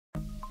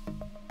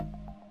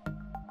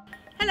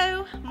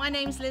Hello, my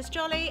name's Lis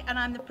Jolley and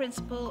I'm the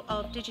principal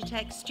of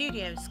Digitech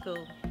Studio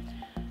School.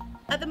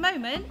 At the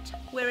moment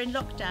we're in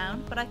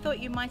lockdown, but I thought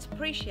you might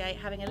appreciate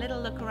having a little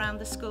look around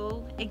the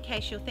school in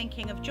case you're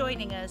thinking of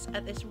joining us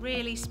at this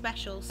really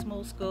special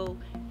small school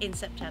in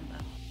September.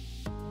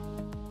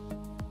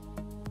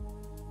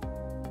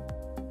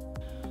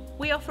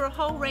 We offer a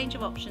whole range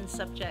of option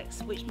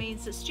subjects, which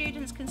means that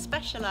students can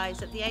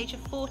specialise at the age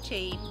of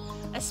 14,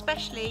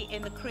 especially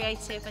in the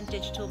creative and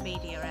digital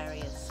media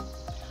areas.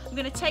 I'm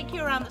going to take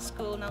you around the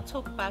school and I'll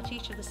talk about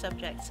each of the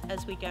subjects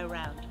as we go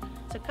round.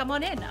 So come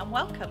on in and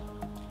welcome.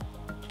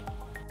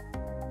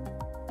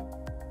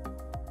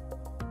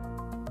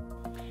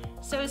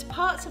 So as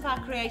part of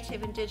our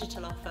creative and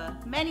digital offer,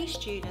 many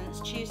students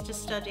choose to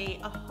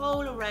study a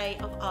whole array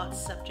of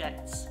arts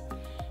subjects.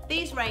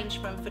 These range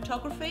from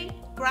photography,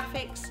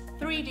 graphics,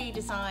 3D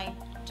design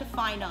to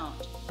fine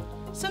art.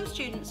 Some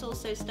students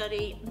also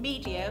study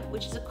media,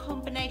 which is a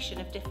combination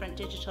of different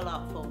digital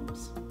art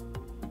forms.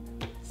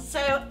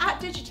 So at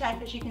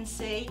Digitech, as you can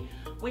see,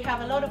 we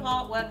have a lot of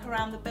artwork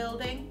around the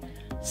building,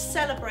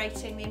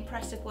 celebrating the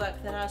impressive work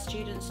that our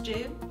students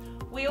do.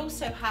 We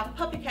also have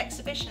public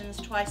exhibitions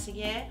twice a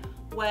year,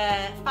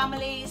 where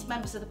families,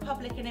 members of the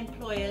public and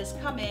employers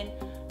come in,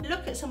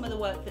 look at some of the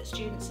work that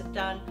students have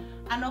done,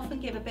 and often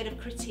give a bit of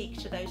critique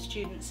to those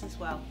students as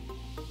well.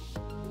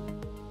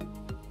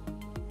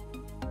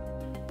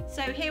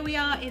 So here we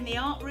are in the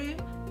art room.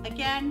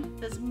 Again,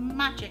 there's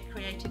magic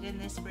created in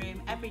this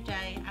room every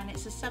day, and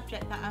it's a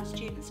subject that our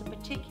students are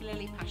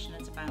particularly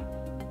passionate about.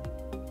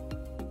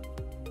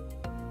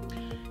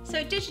 So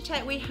at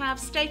Digitech we have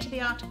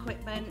state-of-the-art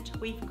equipment.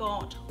 We've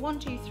got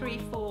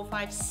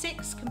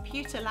 6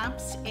 computer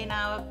labs in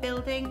our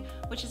building,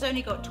 which has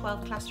only got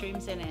 12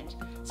 classrooms in it.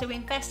 So we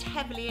invest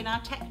heavily in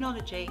our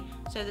technology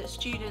so that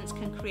students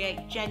can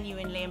create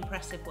genuinely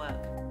impressive work.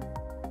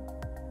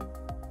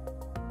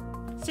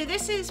 So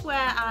this is where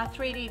our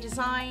 3D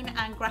design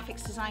and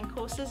graphics design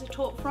courses are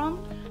taught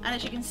from, and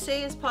as you can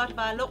see, as part of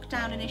our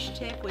lockdown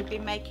initiative, we've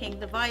been making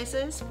the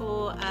visors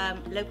for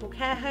local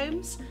care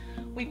homes.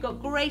 We've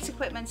got great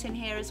equipment in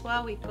here as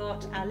well. We've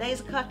got our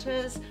laser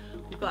cutters,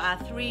 we've got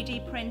our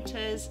 3D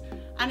printers,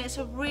 and it's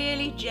a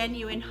really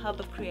genuine hub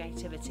of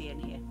creativity in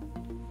here.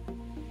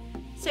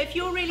 So if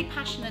you're really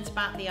passionate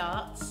about the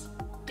arts,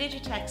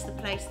 Digitech's the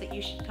place that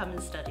you should come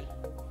and study.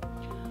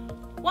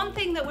 One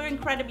thing that we're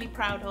incredibly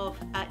proud of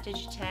at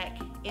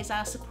Digitech is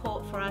our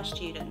support for our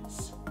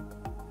students.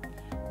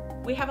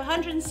 We have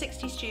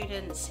 160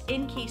 students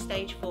in Key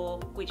Stage 4,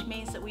 which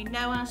means that we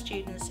know our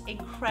students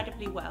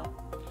incredibly well.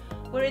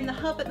 We're in the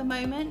hub at the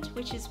moment,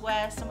 which is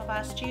where some of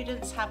our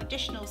students have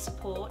additional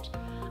support,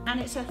 and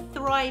it's a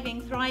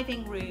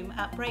thriving room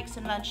at breaks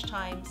and lunch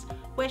times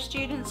where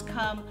students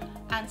come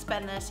and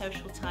spend their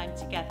social time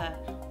together,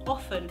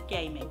 often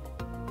gaming.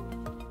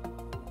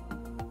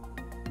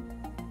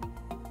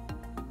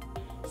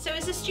 So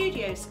as a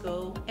studio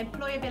school,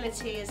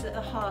 employability is at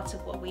the heart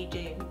of what we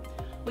do.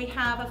 We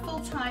have a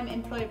full-time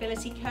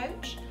employability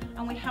coach,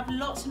 and we have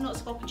lots and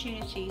lots of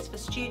opportunities for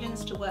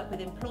students to work with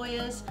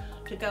employers,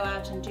 to go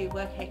out and do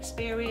work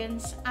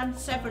experience, and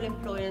several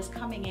employers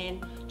coming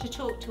in to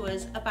talk to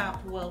us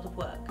about the world of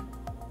work.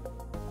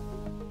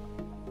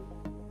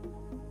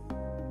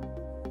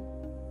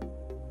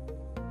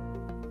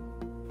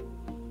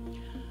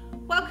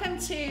 Welcome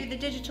to the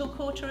digital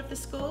quarter of the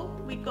school.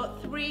 We've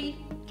got 3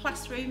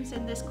 classrooms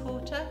in this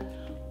quarter.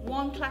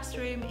 One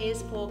classroom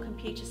is for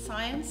computer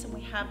science, and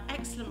we have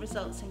excellent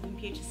results in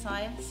computer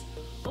science.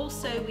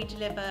 Also, we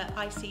deliver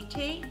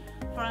ICT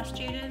for our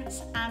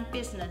students and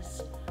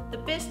business. The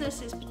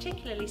business is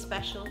particularly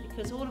special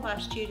because all of our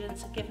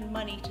students are given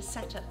money to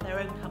set up their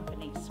own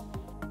companies.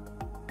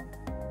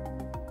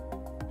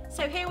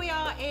 So here we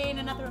are in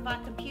another of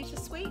our computer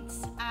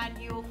suites, and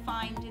you'll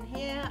find in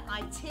here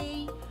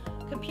IT,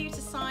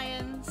 computer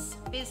science,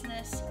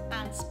 business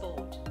and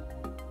sport.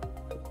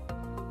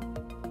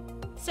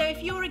 So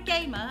if you're a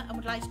gamer and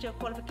would like to do a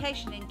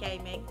qualification in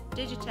gaming,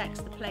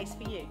 Digitech's the place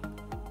for you.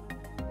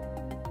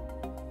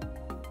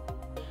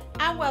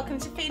 And welcome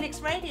to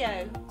Phoenix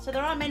Radio. So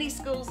there are many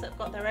schools that have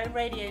got their own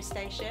radio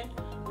station,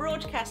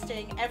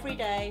 broadcasting every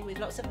day with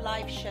lots of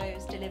live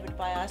shows delivered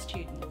by our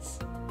students.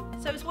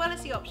 So as well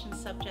as the option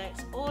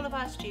subjects, all of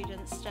our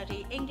students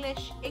study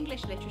English,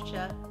 English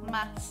literature,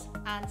 maths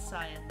and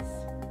science.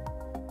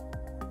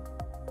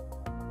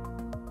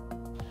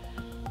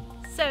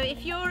 So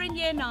if you're in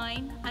Year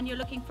 9 and you're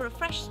looking for a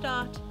fresh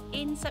start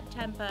in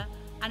September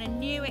and a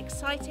new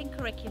exciting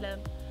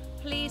curriculum,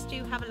 please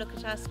do have a look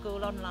at our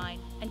school online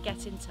and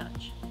get in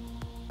touch.